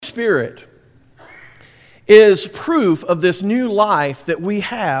Spirit is proof of this new life that we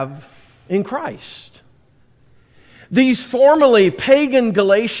have in Christ. These formerly pagan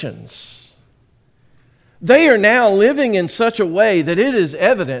Galatians, they are now living in such a way that it is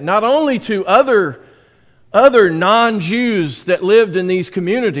evident not only to other non-Jews that lived in these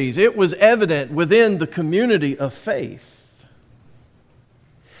communities, it was evident within the community of faith.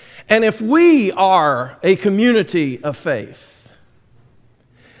 And if we are a community of faith,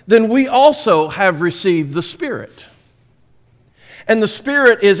 then we also have received the Spirit. And the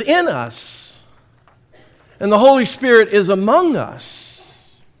Spirit is in us. And the Holy Spirit is among us.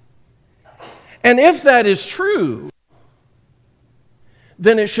 And if that is true,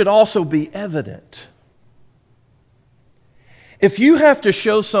 then it should also be evident. If you have to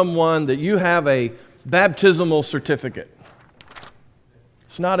show someone that you have a baptismal certificate,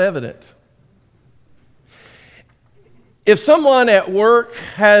 it's not evident. If someone at work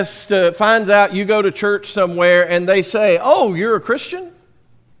finds out you go to church somewhere and they say, "Oh, you're a Christian?"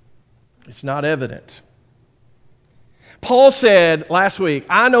 it's not evident. Paul said last week,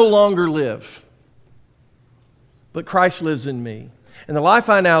 "I no longer live, but Christ lives in me. And the life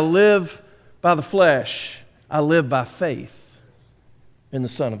I now live by the flesh, I live by faith in the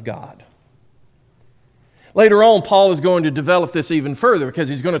Son of God." Later on, Paul is going to develop this even further because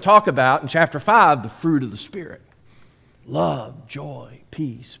he's going to talk about, in chapter 5, the fruit of the Spirit. Love, joy,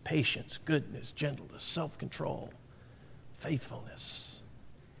 peace, patience, goodness, gentleness, self-control, faithfulness.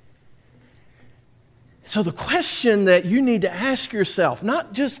 So the question that you need to ask yourself,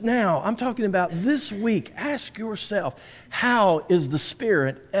 not just now, I'm talking about this week, ask yourself, how is the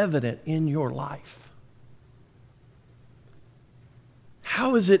Spirit evident in your life?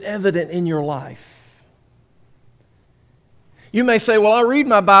 How is it evident in your life? You may say, "Well, I read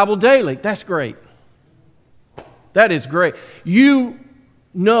my Bible daily." That's great. That is great. You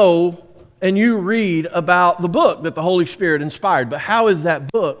know and you read about the book that the Holy Spirit inspired, but how is that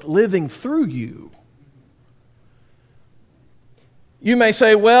book living through you? You may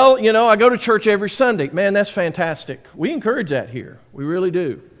say, "Well, I go to church every Sunday." Man, that's fantastic. We encourage that here. We really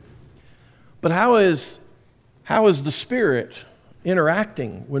do. But how is the Spirit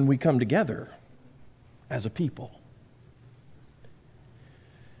interacting when we come together as a people?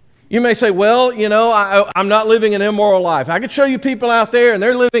 You may say, "Well, I'm not living an immoral life." I could show you people out there and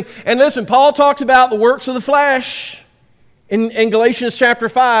they're living. And listen, Paul talks about the works of the flesh in Galatians chapter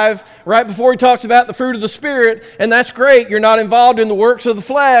 5, right before he talks about the fruit of the Spirit. And that's great. You're not involved in the works of the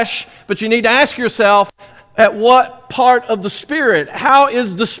flesh, but you need to ask yourself, at what part of the Spirit? How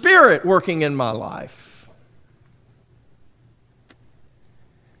is the Spirit working in my life?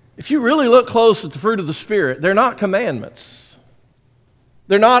 If you really look close at the fruit of the Spirit, they're not commandments.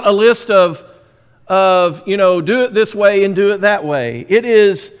 They're not a list of do it this way and do it that way. It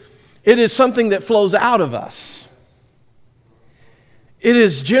is something that flows out of us. It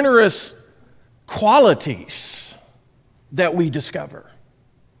is generous qualities that we discover.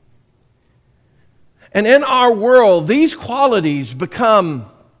 And in our world, these qualities become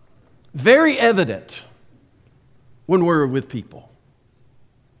very evident when we're with people.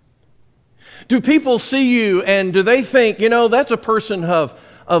 Do people see you and do they think, that's a person of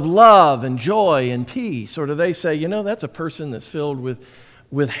love and joy and peace? Or do they say, that's a person that's filled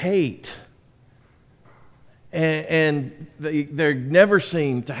with hate? And they never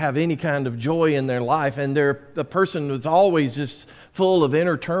seem to have any kind of joy in their life. And they're the person that's always just full of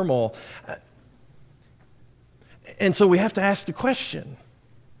inner turmoil. And so we have to ask the question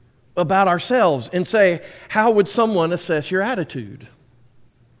about ourselves and say, how would someone assess your attitude?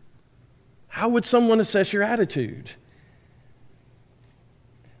 How would someone assess your attitude?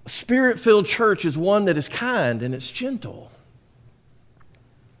 A Spirit-filled church is one that is kind and it's gentle.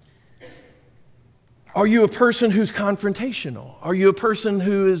 Are you a person who's confrontational? Are you a person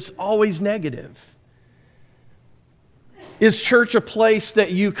who is always negative? Is church a place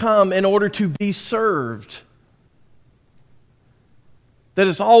that you come in order to be served? That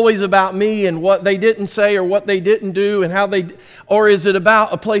it's always about me and what they didn't say or what they didn't do and how they... Or is it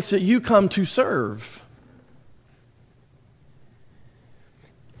about a place that you come to serve?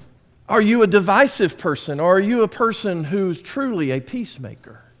 Are you a divisive person or are you a person who's truly a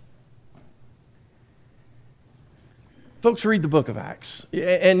peacemaker? Folks, read the book of Acts,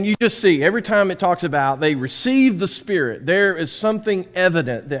 and you just see every time it talks about they received the Spirit, there is something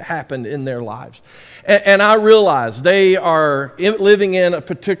evident that happened in their lives. And I realize they are living in a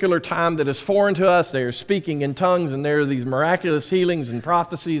particular time that is foreign to us. They are speaking in tongues, and there are these miraculous healings and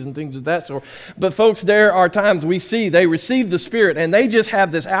prophecies and things of that sort. But folks, there are times we see they receive the Spirit, and they just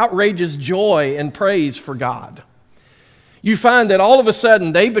have this outrageous joy and praise for God. you find that all of a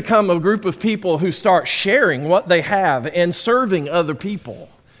sudden they become a group of people who start sharing what they have and serving other people.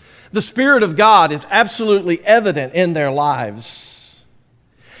 The Spirit of God is absolutely evident in their lives.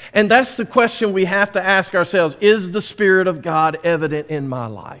 And that's the question we have to ask ourselves. Is the Spirit of God evident in my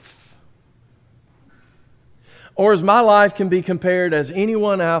life? Or is my life can be compared as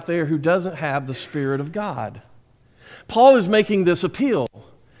anyone out there who doesn't have the Spirit of God? Paul is making this appeal,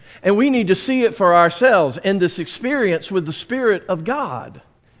 and we need to see it for ourselves in this experience with the Spirit of God.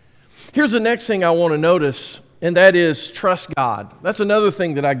 Here's the next thing I want to notice, and that is trust God. That's another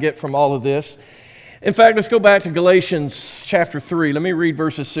thing that I get from all of this. In fact, let's go back to Galatians chapter 3. Let me read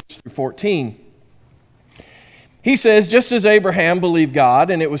verses 6 through 14. He says, just as Abraham believed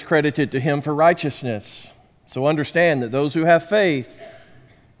God, and it was credited to him for righteousness. So understand that those who have faith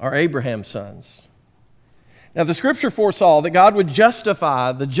are Abraham's sons. Now the Scripture foresaw that God would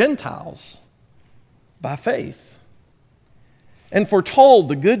justify the Gentiles by faith, and foretold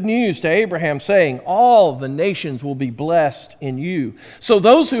the good news to Abraham, saying, all the nations will be blessed in you. So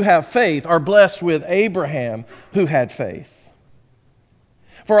those who have faith are blessed with Abraham who had faith.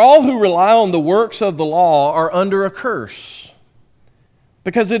 For all who rely on the works of the law are under a curse.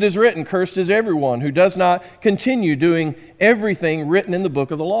 Because it is written, cursed is everyone who does not continue doing everything written in the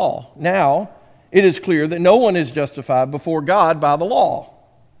book of the law. Now, it is clear that no one is justified before God by the law,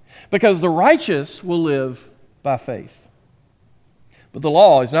 because the righteous will live by faith. But the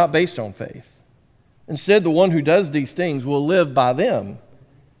law is not based on faith. Instead, the one who does these things will live by them.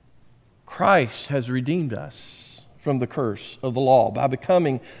 Christ has redeemed us from the curse of the law by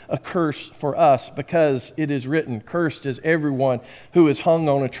becoming a curse for us, because it is written, cursed is everyone who is hung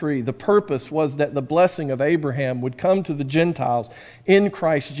on a tree. The purpose was that the blessing of Abraham would come to the Gentiles in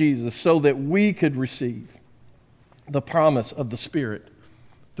Christ Jesus, so that we could receive the promise of the Spirit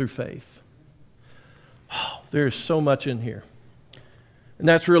through faith. Oh, there's so much in here. And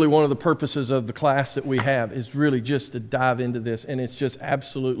that's really one of the purposes of the class that we have, is really just to dive into this, and it's just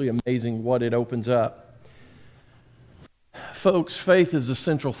absolutely amazing what it opens up. Folks, faith is the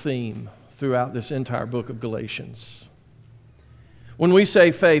central theme throughout this entire book of Galatians. When we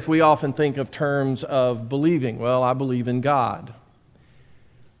say faith, we often think of terms of believing. Well, I believe in God.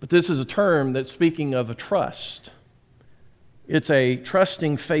 But this is a term that's speaking of a trust. It's a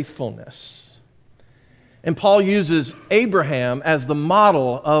trusting faithfulness. And Paul uses Abraham as the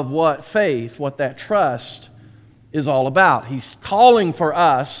model of what faith, what that trust is all about. He's calling for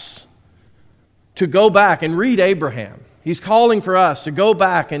us to go back and read Abraham. He's calling for us to go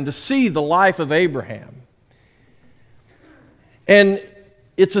back and to see the life of Abraham. And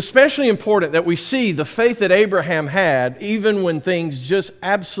it's especially important that we see the faith that Abraham had, even when things just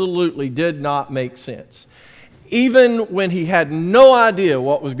absolutely did not make sense. Even when he had no idea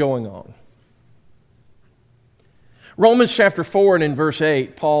what was going on. Romans chapter 4 and in verse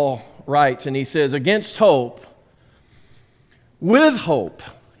 8, Paul writes, and he says, against hope, with hope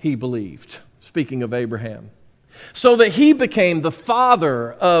he believed, speaking of Abraham, so that he became the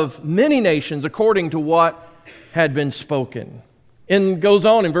father of many nations according to what had been spoken. And goes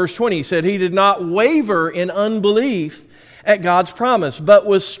on in verse 20, he said, he did not waver in unbelief at God's promise, but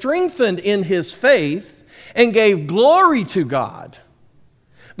was strengthened in his faith and gave glory to God,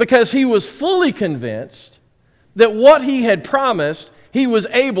 because he was fully convinced that what he had promised, he was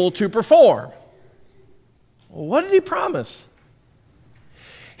able to perform. Well, what did he promise?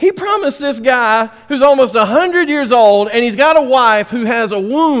 He promised this guy who's almost 100 years old, and he's got a wife who has a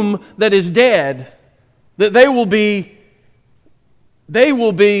womb that is dead, that they will be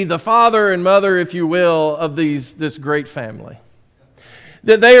the father and mother, if you will, of this great family.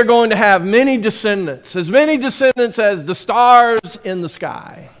 That they are going to have many descendants as the stars in the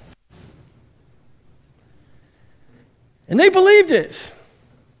sky. And they believed it.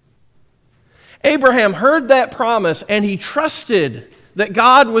 Abraham heard that promise, and he trusted that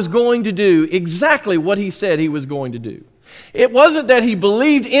God was going to do exactly what he said he was going to do. It wasn't that he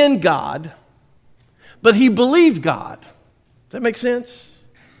believed in God, but he believed God. Does that make sense?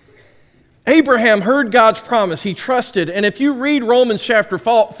 Abraham heard God's promise. He trusted. And if you read Romans chapter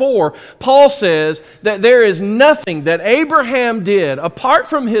 4, Paul says that there is nothing that Abraham did apart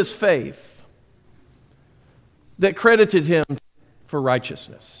from his faith that credited him for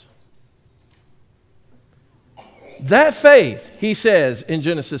righteousness. That faith, he says in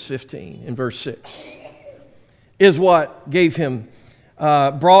Genesis 15, in verse 6, is what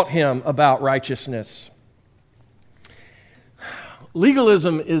brought him about righteousness.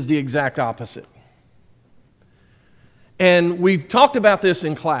 Legalism is the exact opposite. And we've talked about this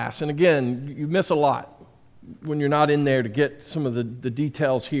in class. And again, you miss a lot when you're not in there to get some of the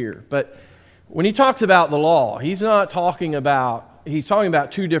details here. But When he talks about the law, he's talking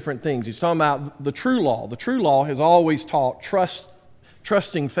about two different things. He's talking about the true law. The true law has always taught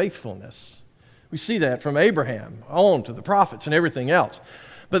trusting faithfulness. We see that from Abraham on to the prophets and everything else.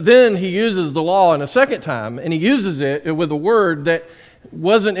 But then he uses the law in a second time, and he uses it with a word that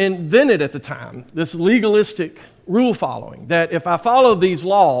wasn't invented at the time, this legalistic rule following, that if I follow these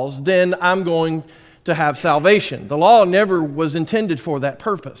laws, then I'm going to have salvation. The law never was intended for that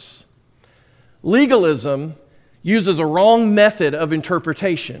purpose. Legalism uses a wrong method of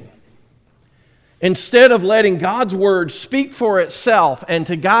interpretation. Instead of letting God's word speak for itself and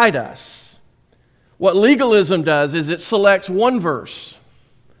to guide us, what legalism does is it selects one verse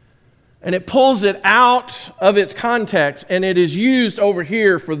and it pulls it out of its context, and it is used over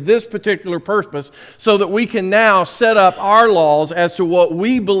here for this particular purpose so that we can now set up our laws as to what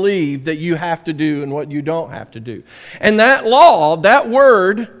we believe that you have to do and what you don't have to do. And that law, that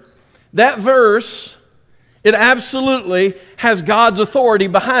word, that verse, it absolutely has God's authority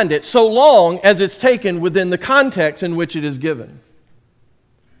behind it, so long as it's taken within the context in which it is given.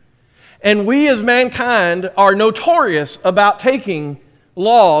 And we as mankind are notorious about taking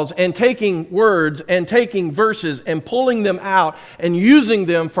laws and taking words and taking verses and pulling them out and using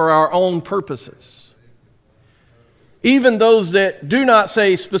them for our own purposes. Even those that do not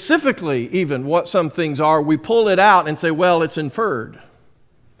say specifically even what some things are, we pull it out and say, well, it's inferred.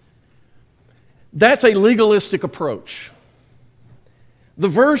 That's a legalistic approach. The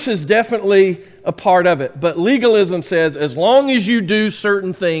verse is definitely a part of it, but legalism says as long as you do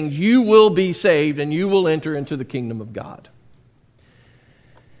certain things, you will be saved and you will enter into the kingdom of God.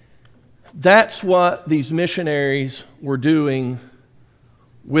 That's what these missionaries were doing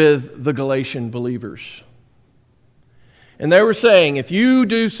with the Galatian believers. And they were saying, if you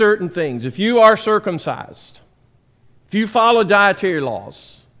do certain things, if you are circumcised, if you follow dietary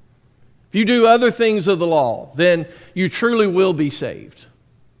laws, if you do other things of the law, then you truly will be saved.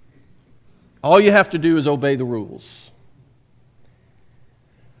 All you have to do is obey the rules.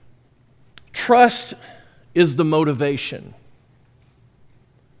 Trust is the motivation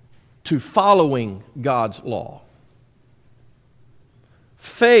to following God's law.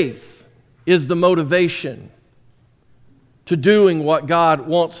 Faith is the motivation to doing what God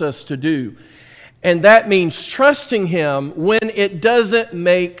wants us to do. And that means trusting Him when it doesn't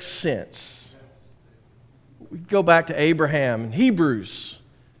make sense. We go back to Abraham in Hebrews.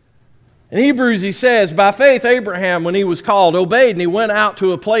 In Hebrews he says, by faith Abraham, when he was called, obeyed, and he went out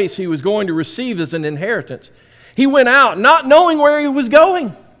to a place he was going to receive as an inheritance. He went out not knowing where he was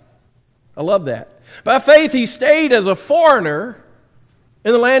going. I love that. By faith he stayed as a foreigner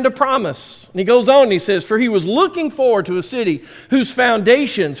in the land of promise. And he goes on and he says, for he was looking forward to a city whose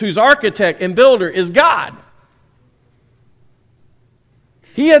foundations, whose architect and builder is God.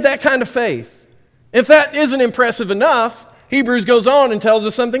 He had that kind of faith. If that isn't impressive enough, Hebrews goes on and tells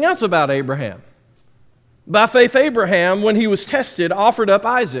us something else about Abraham. By faith Abraham, when he was tested, offered up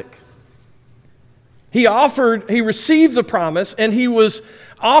Isaac. He received the promise, and he was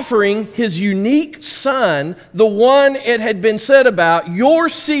offering his unique son, the one it had been said about, your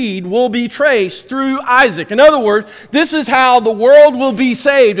seed will be traced through Isaac. In other words, this is how the world will be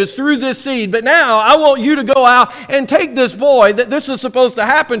saved, is through this seed. But now I want you to go out and take this boy that this is supposed to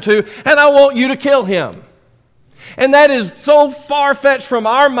happen to, and I want you to kill him. And that is so far-fetched from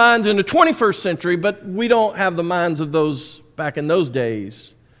our minds in the 21st century, but we don't have the minds of those back in those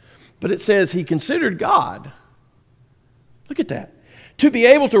days. But it says he considered God. Look at that. To be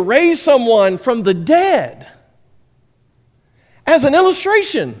able to raise someone from the dead as an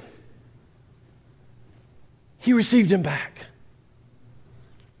illustration. He received him back.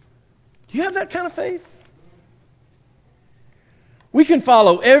 Do you have that kind of faith? We can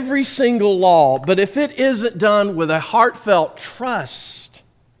follow every single law, but if it isn't done with a heartfelt trust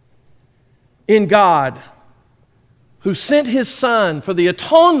in God, who sent His Son for the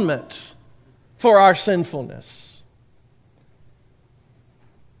atonement for our sinfulness,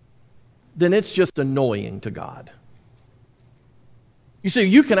 then it's just annoying to God. You see,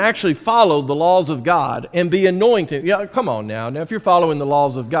 you can actually follow the laws of God and be annoying to Him. Yeah, come on now. Now, if you're following the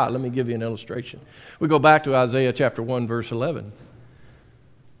laws of God, let me give you an illustration. We go back to Isaiah chapter 1, verse 11.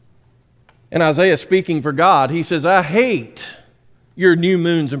 And Isaiah speaking for God, he says, I hate your new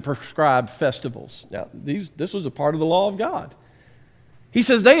moons and prescribed festivals. Now, this was a part of the law of God. He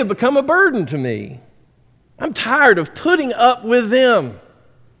says, they have become a burden to me. I'm tired of putting up with them.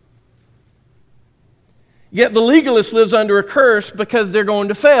 Yet the legalist lives under a curse because they're going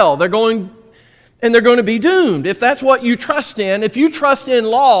to fail. They're going to be doomed. If that's what you trust in, if you trust in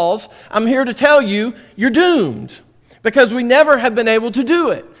laws, I'm here to tell you, you're doomed. Because we never have been able to do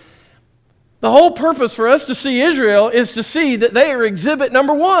it. The whole purpose for us to see Israel is to see that they are exhibit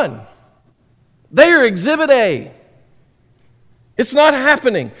number one. They are exhibit A. It's not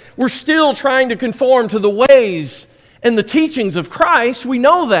happening. We're still trying to conform to the ways and the teachings of Christ. We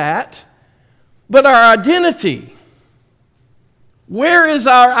know that. But our identity, where is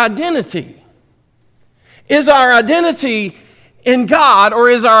our identity? Is our identity in God, or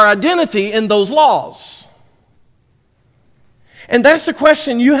is our identity in those laws? And that's the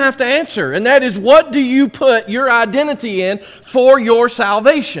question you have to answer. And that is, what do you put your identity in for your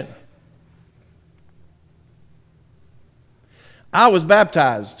salvation? I was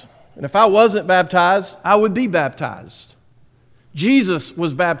baptized. And if I wasn't baptized, I would be baptized. Jesus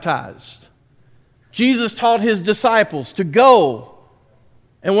was baptized. Jesus taught His disciples to go.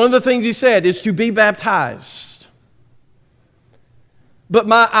 And one of the things He said is to be baptized. But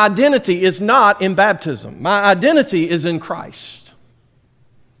my identity is not in baptism. My identity is in Christ.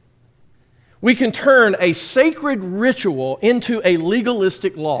 We can turn a sacred ritual into a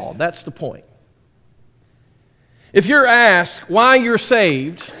legalistic law. That's the point. If you're asked why you're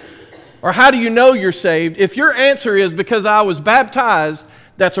saved, or how do you know you're saved, if your answer is because I was baptized,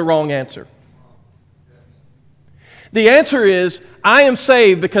 that's a wrong answer. The answer is, I am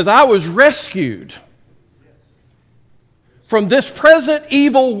saved because I was rescued from this present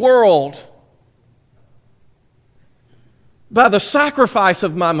evil world by the sacrifice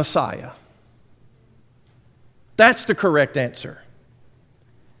of my Messiah. That's the correct answer.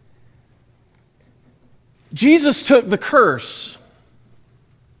 Jesus took the curse.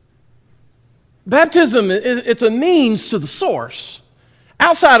 Baptism, it's a means to the source.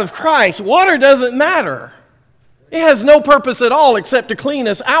 Outside of Christ, water doesn't matter. It has no purpose at all except to clean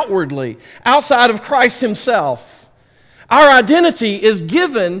us outwardly, outside of Christ Himself. Our identity is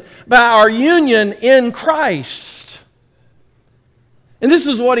given by our union in Christ. And this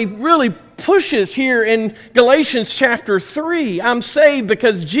is what he really pushes here in Galatians chapter 3. I'm saved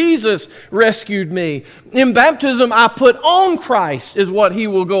because Jesus rescued me. In baptism, I put on Christ, is what he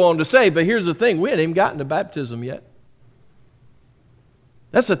will go on to say. But here's the thing, we haven't even gotten to baptism yet.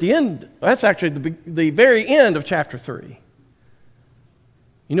 That's at the end. That's actually the very end of chapter 3.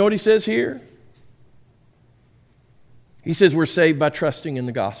 You know what he says here? He says we're saved by trusting in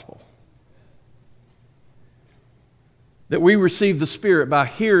the gospel. That we receive the Spirit by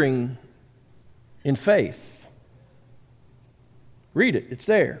hearing in faith. Read it, it's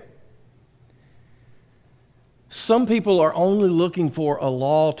there. Some people are only looking for a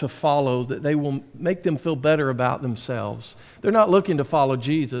law to follow that they will make them feel better about themselves. They're not looking to follow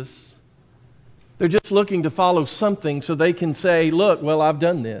Jesus. They're just looking to follow something so they can say, look, well, I've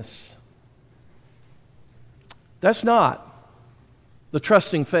done this. That's not the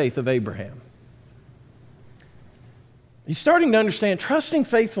trusting faith of Abraham. You're starting to understand trusting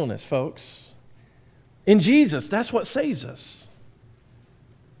faithfulness, folks. In Jesus, that's what saves us.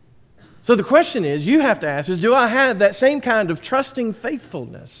 So the question is, you have to ask is, do I have that same kind of trusting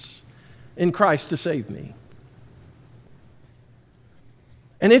faithfulness in Christ to save me?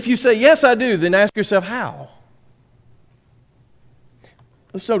 And if you say, yes, I do, then ask yourself, how?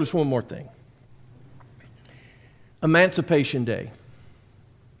 Let's notice one more thing. Emancipation Day.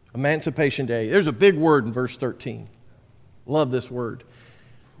 Emancipation Day. There's a big word in verse 13. Love this word.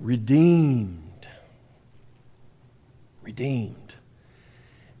 Redeemed. Redeemed.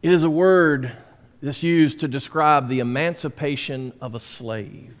 It is a word that's used to describe the emancipation of a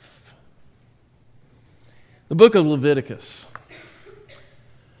slave. The book of Leviticus.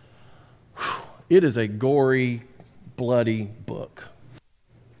 It is a gory, bloody book.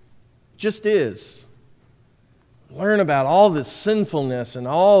 Just is. Learn about all this sinfulness and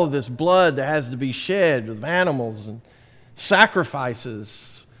all of this blood that has to be shed with animals and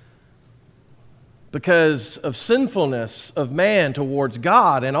sacrifices because of sinfulness of man towards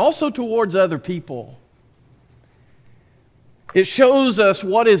God and also towards other people. It shows us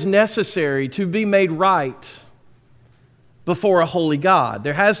what is necessary to be made right before a holy God.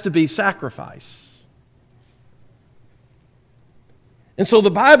 There has to be sacrifice. And so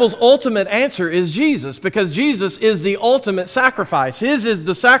the Bible's ultimate answer is Jesus, because Jesus is the ultimate sacrifice. His is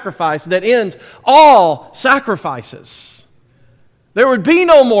the sacrifice that ends all sacrifices. There would be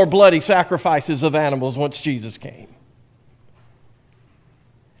no more bloody sacrifices of animals once Jesus came.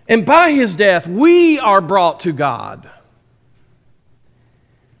 And by His death, we are brought to God.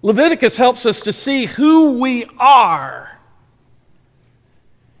 Leviticus helps us to see who we are.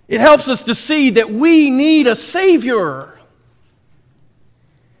 It helps us to see that we need a Savior.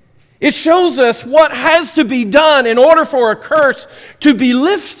 It shows us what has to be done in order for a curse to be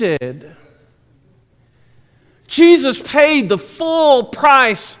lifted. Jesus paid the full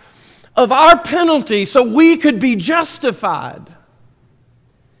price of our penalty so we could be justified.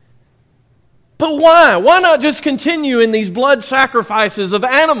 But why? Why not just continue in these blood sacrifices of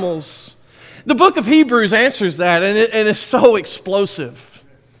animals? The book of Hebrews answers that, and it's so explosive.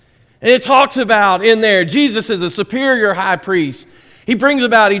 And it talks about in there, Jesus is a superior high priest. He brings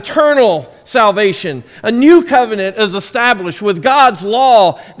about eternal salvation. A new covenant is established with God's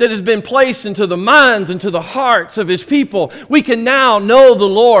law that has been placed into the minds and to the hearts of His people. We can now know the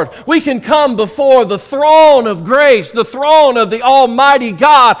Lord. We can come before the throne of grace, the throne of the Almighty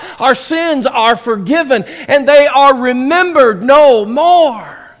God. Our sins are forgiven and they are remembered no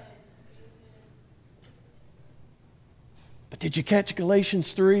more. But did you catch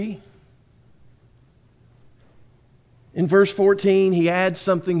Galatians 3? In verse 14, he adds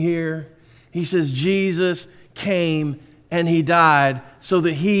something here. He says, Jesus came and He died so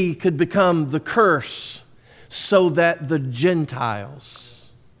that He could become the curse, so that the Gentiles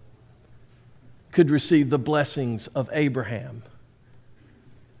could receive the blessings of Abraham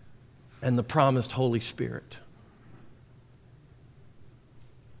and the promised Holy Spirit.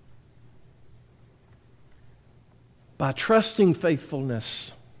 By trusting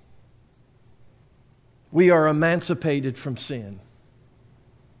faithfulness, we are emancipated from sin.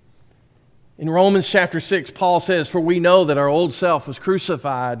 In Romans chapter 6, Paul says, "For we know that our old self was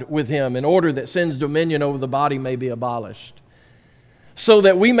crucified with Him in order that sin's dominion over the body may be abolished, so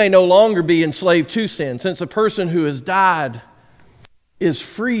that we may no longer be enslaved to sin, since a person who has died is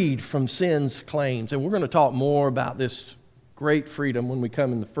freed from sin's claims." And we're going to talk more about this great freedom when we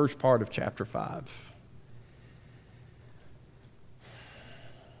come in the first part of chapter 5.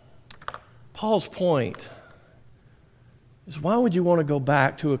 Paul's point is, why would you want to go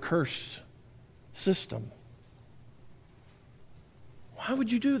back to a cursed system? Why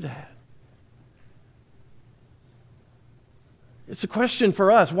would you do that? It's a question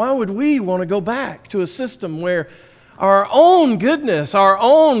for us. Why would we want to go back to a system where our own goodness, our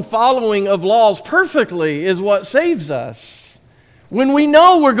own following of laws perfectly is what saves us, when we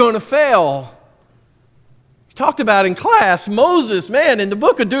know we're going to fail? Talked about in class, Moses, man, in the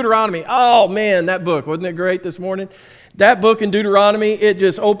book of Deuteronomy. Oh, man, that book, wasn't it great this morning? That book in Deuteronomy, it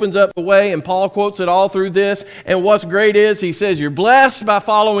just opens up the way, and Paul quotes it all through this. And what's great is, he says, you're blessed by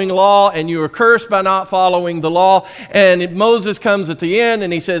following law, and you are cursed by not following the law. And Moses comes at the end,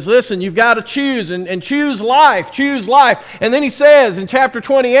 and he says, listen, you've got to choose, and choose life, choose life. And then he says, in chapter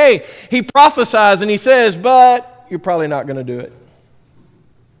 28, he prophesies, and he says, but you're probably not going to do it.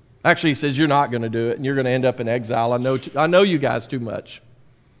 Actually, he says you're not going to do it, and you're going to end up in exile. I know you guys too much.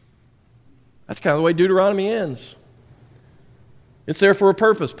 That's kind of the way Deuteronomy ends. It's there for a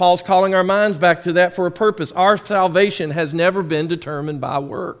purpose. Paul's calling our minds back to that for a purpose. Our salvation has never been determined by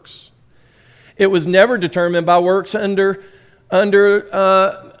works. It was never determined by works under the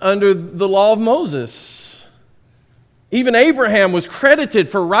law of Moses. Even Abraham was credited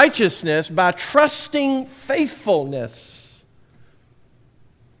for righteousness by trusting faithfulness.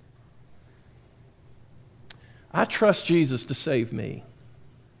 I trust Jesus to save me.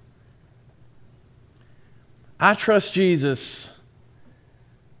 I trust Jesus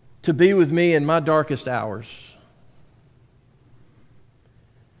to be with me in my darkest hours.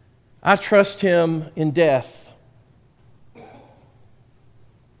 I trust Him in death.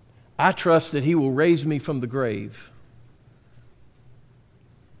 I trust that He will raise me from the grave.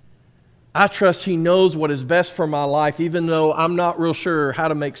 I trust He knows what is best for my life, even though I'm not real sure how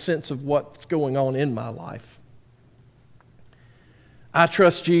to make sense of what's going on in my life. I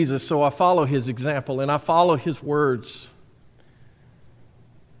trust Jesus, so I follow His example and I follow His words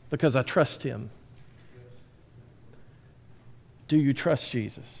because I trust Him. Do you trust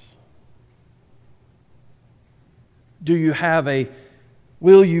Jesus?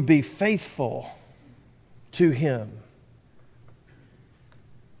 Will you be faithful to Him?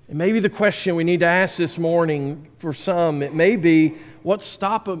 And maybe the question we need to ask this morning for some, it may be, what's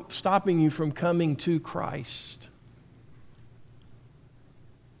stopping you from coming to Christ?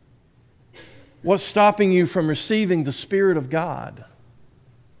 What's stopping you from receiving the Spirit of God?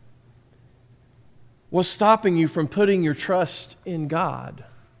 What's stopping you from putting your trust in God?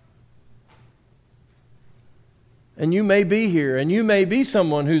 And you may be here, and you may be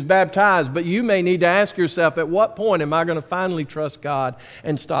someone who's baptized, but you may need to ask yourself, at what point am I going to finally trust God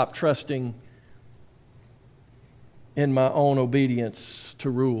and stop trusting in my own obedience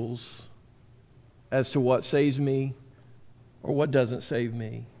to rules as to what saves me or what doesn't save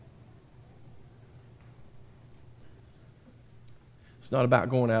me? It's not about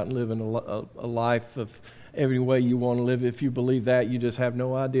going out and living a life of every way you want to live. If you believe that, you just have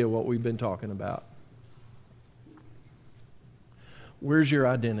no idea what we've been talking about. Where's your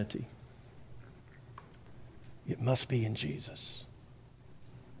identity? It must be in Jesus.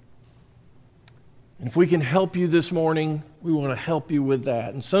 And if we can help you this morning, we want to help you with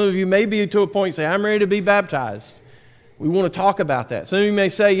that. And some of you may be to a point say, I'm ready to be baptized. We want to talk about that. Some of you may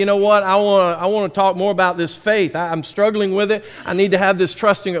say, you know what, I want to talk more about this faith. I'm struggling with it. I need to have this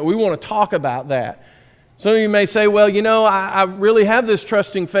trusting. We want to talk about that. Some of you may say, well, you know, I really have this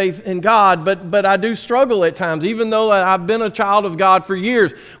trusting faith in God, but I do struggle at times, even though I've been a child of God for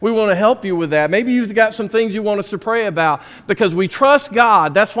years. We want to help you with that. Maybe you've got some things you want us to pray about, because we trust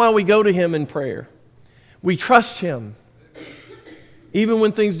God. That's why we go to Him in prayer. We trust Him. Even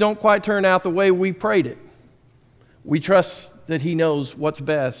when things don't quite turn out the way we prayed it, we trust that He knows what's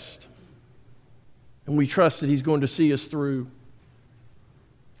best. And we trust that He's going to see us through.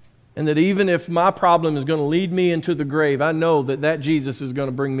 And that even if my problem is going to lead me into the grave, I know that Jesus is going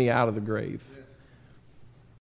to bring me out of the grave.